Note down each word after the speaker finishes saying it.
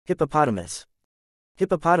Hippopotamus.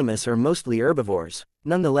 Hippopotamus are mostly herbivores.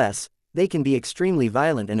 Nonetheless, they can be extremely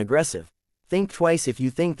violent and aggressive. Think twice if you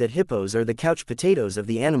think that hippos are the couch potatoes of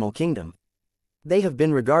the animal kingdom. They have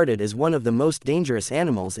been regarded as one of the most dangerous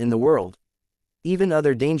animals in the world. Even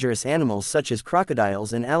other dangerous animals such as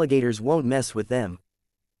crocodiles and alligators won't mess with them.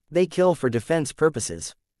 They kill for defense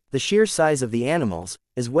purposes. The sheer size of the animals,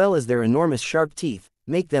 as well as their enormous sharp teeth,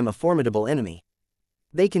 make them a formidable enemy.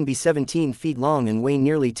 They can be 17 feet long and weigh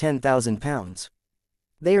nearly 10,000 pounds.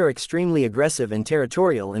 They are extremely aggressive and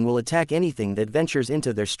territorial and will attack anything that ventures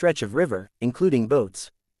into their stretch of river, including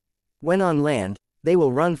boats. When on land, they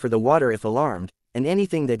will run for the water if alarmed, and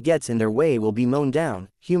anything that gets in their way will be mown down,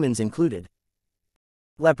 humans included.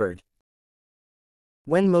 Leopard.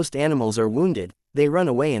 When most animals are wounded, they run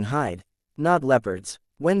away and hide. Not leopards.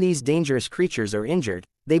 When these dangerous creatures are injured,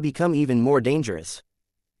 they become even more dangerous.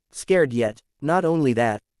 Scared yet, not only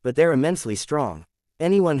that, but they're immensely strong.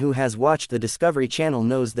 Anyone who has watched the Discovery Channel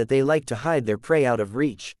knows that they like to hide their prey out of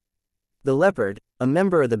reach. The leopard, a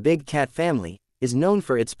member of the big cat family, is known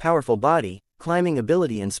for its powerful body, climbing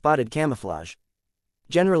ability and spotted camouflage.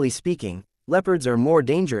 Generally speaking, leopards are more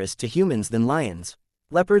dangerous to humans than lions.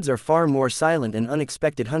 Leopards are far more silent and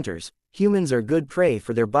unexpected hunters. Humans are good prey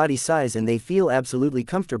for their body size and they feel absolutely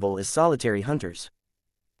comfortable as solitary hunters.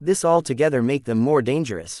 This all together make them more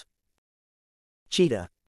dangerous. Cheetah.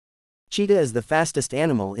 Cheetah is the fastest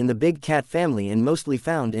animal in the big cat family and mostly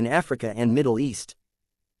found in Africa and Middle East.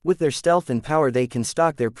 With their stealth and power they can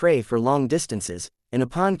stalk their prey for long distances, and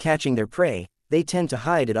upon catching their prey, they tend to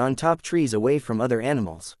hide it on top trees away from other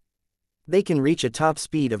animals. They can reach a top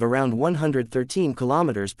speed of around 113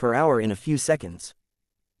 kilometers per hour in a few seconds.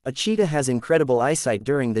 A cheetah has incredible eyesight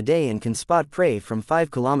during the day and can spot prey from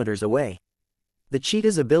 5 kilometers away. The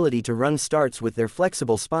cheetah's ability to run starts with their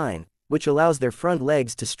flexible spine, which allows their front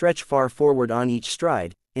legs to stretch far forward on each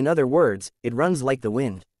stride. In other words, it runs like the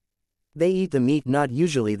wind. They eat the meat, not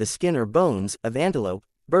usually the skin or bones, of antelope,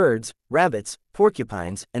 birds, rabbits,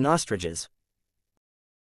 porcupines, and ostriches.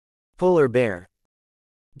 Polar bear.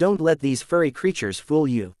 Don't let these furry creatures fool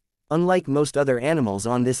you. Unlike most other animals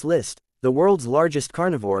on this list, the world's largest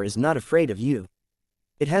carnivore is not afraid of you.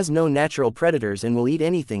 It has no natural predators and will eat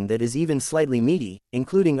anything that is even slightly meaty,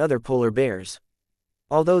 including other polar bears.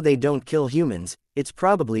 Although they don't kill humans, it's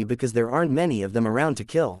probably because there aren't many of them around to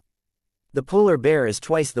kill. The polar bear is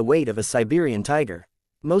twice the weight of a Siberian tiger.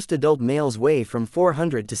 Most adult males weigh from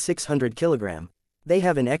 400 to 600 kilograms. They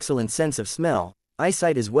have an excellent sense of smell,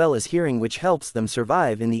 eyesight as well as hearing, which helps them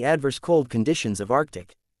survive in the adverse cold conditions of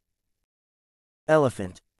Arctic.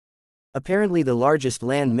 Elephant. Apparently the largest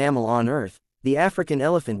land mammal on Earth, the African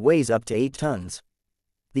elephant weighs up to 8 tons.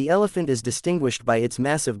 The elephant is distinguished by its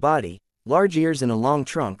massive body, large ears and a long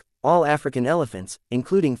trunk. All African elephants,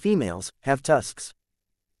 including females, have tusks.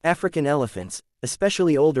 African elephants,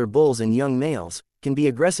 especially older bulls and young males, can be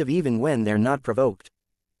aggressive even when they're not provoked.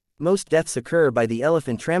 Most deaths occur by the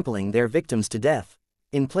elephant trampling their victims to death.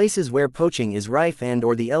 In places where poaching is rife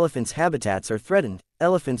and/or the elephant's habitats are threatened,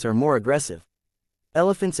 elephants are more aggressive.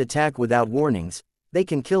 Elephants attack without warnings. They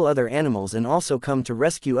can kill other animals and also come to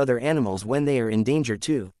rescue other animals when they are in danger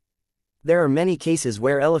too. There are many cases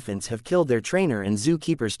where elephants have killed their trainer and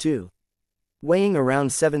zookeepers too. Weighing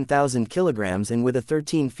around 7,000 kilograms and with a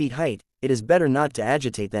 13 feet height, it is better not to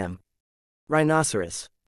agitate them. Rhinoceros.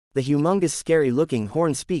 The humongous scary-looking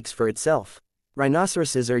horn speaks for itself.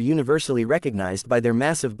 Rhinoceroses are universally recognized by their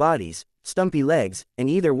massive bodies, stumpy legs, and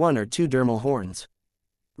either 1 or 2 dermal horns.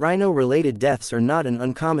 Rhino-related deaths are not an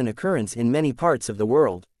uncommon occurrence in many parts of the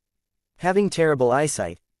world. Having terrible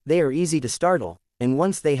eyesight, they are easy to startle, and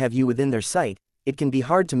once they have you within their sight, it can be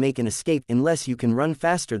hard to make an escape unless you can run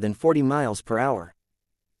faster than 40 miles per hour.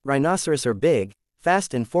 Rhinoceros are big,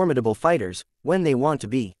 fast and formidable fighters, when they want to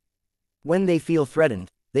be. When they feel threatened,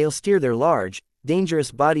 they'll steer their large,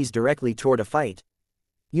 dangerous bodies directly toward a fight.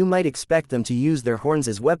 You might expect them to use their horns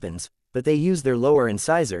as weapons, but they use their lower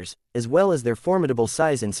incisors, as well as their formidable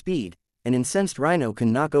size and speed. An incensed rhino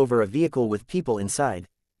can knock over a vehicle with people inside.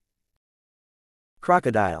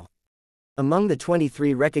 Crocodile. Among the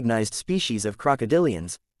 23 recognized species of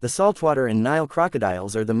crocodilians, the saltwater and Nile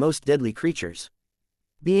crocodiles are the most deadly creatures.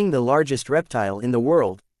 Being the largest reptile in the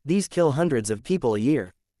world, these kill hundreds of people a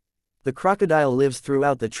year. The crocodile lives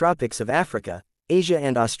throughout the tropics of Africa, Asia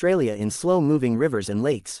and Australia in slow-moving rivers and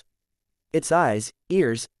lakes. Its eyes,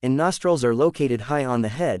 ears, and nostrils are located high on the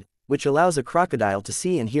head, which allows a crocodile to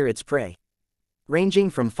see and hear its prey. Ranging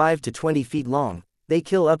from 5 to 20 feet long, they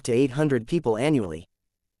kill up to 800 people annually.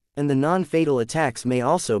 And the non-fatal attacks may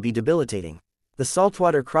also be debilitating. The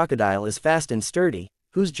saltwater crocodile is fast and sturdy,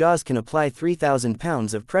 whose jaws can apply 3,000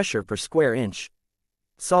 pounds of pressure per square inch.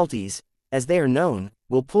 Salties, as they are known,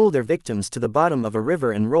 will pull their victims to the bottom of a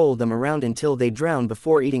river and roll them around until they drown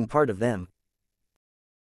before eating part of them.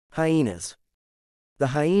 Hyenas. The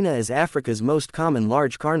hyena is Africa's most common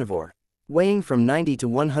large carnivore. Weighing from 90 to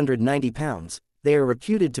 190 pounds, they are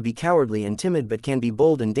reputed to be cowardly and timid but can be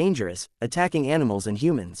bold and dangerous, attacking animals and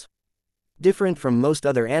humans. Different from most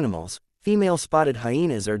other animals, female spotted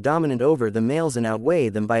hyenas are dominant over the males and outweigh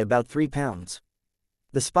them by about 3 pounds.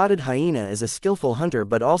 The spotted hyena is a skillful hunter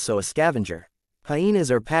but also a scavenger.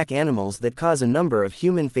 Hyenas are pack animals that cause a number of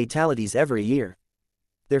human fatalities every year.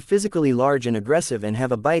 They're physically large and aggressive and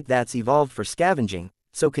have a bite that's evolved for scavenging,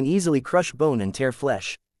 so can easily crush bone and tear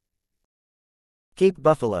flesh. Cape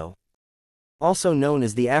buffalo. Also known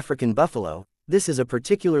as the African buffalo, this is a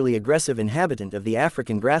particularly aggressive inhabitant of the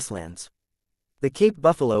African grasslands. The Cape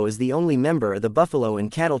buffalo is the only member of the buffalo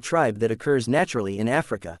and cattle tribe that occurs naturally in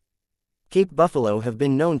Africa. Cape buffalo have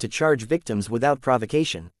been known to charge victims without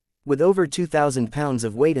provocation. With over 2,000 pounds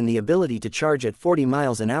of weight and the ability to charge at 40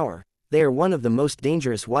 miles an hour, they are one of the most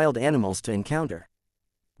dangerous wild animals to encounter.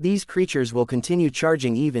 These creatures will continue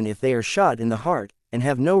charging even if they are shot in the heart, and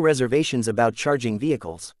have no reservations about charging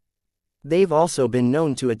vehicles. They've also been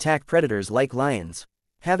known to attack predators like lions.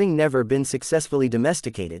 Having never been successfully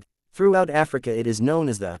domesticated, throughout Africa it is known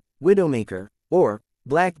as the widowmaker, or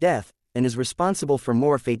Black Death, and is responsible for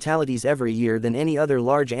more fatalities every year than any other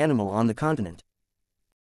large animal on the continent.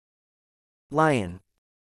 Lion.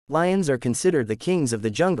 Lions are considered the kings of the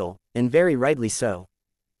jungle, and very rightly so.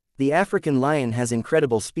 The African lion has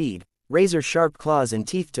incredible speed, razor-sharp claws and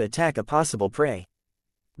teeth to attack a possible prey.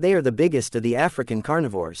 They are the biggest of the African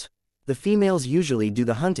carnivores. The females usually do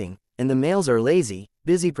the hunting, and the males are lazy,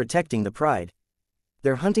 busy protecting the pride.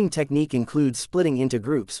 Their hunting technique includes splitting into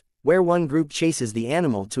groups, where one group chases the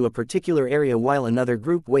animal to a particular area while another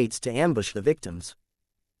group waits to ambush the victims.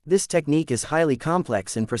 This technique is highly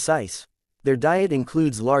complex and precise. Their diet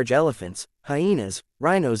includes large elephants, hyenas,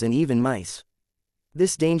 rhinos and even mice.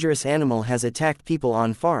 This dangerous animal has attacked people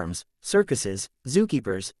on farms, circuses,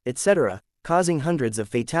 zookeepers, etc., causing hundreds of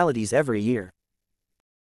fatalities every year.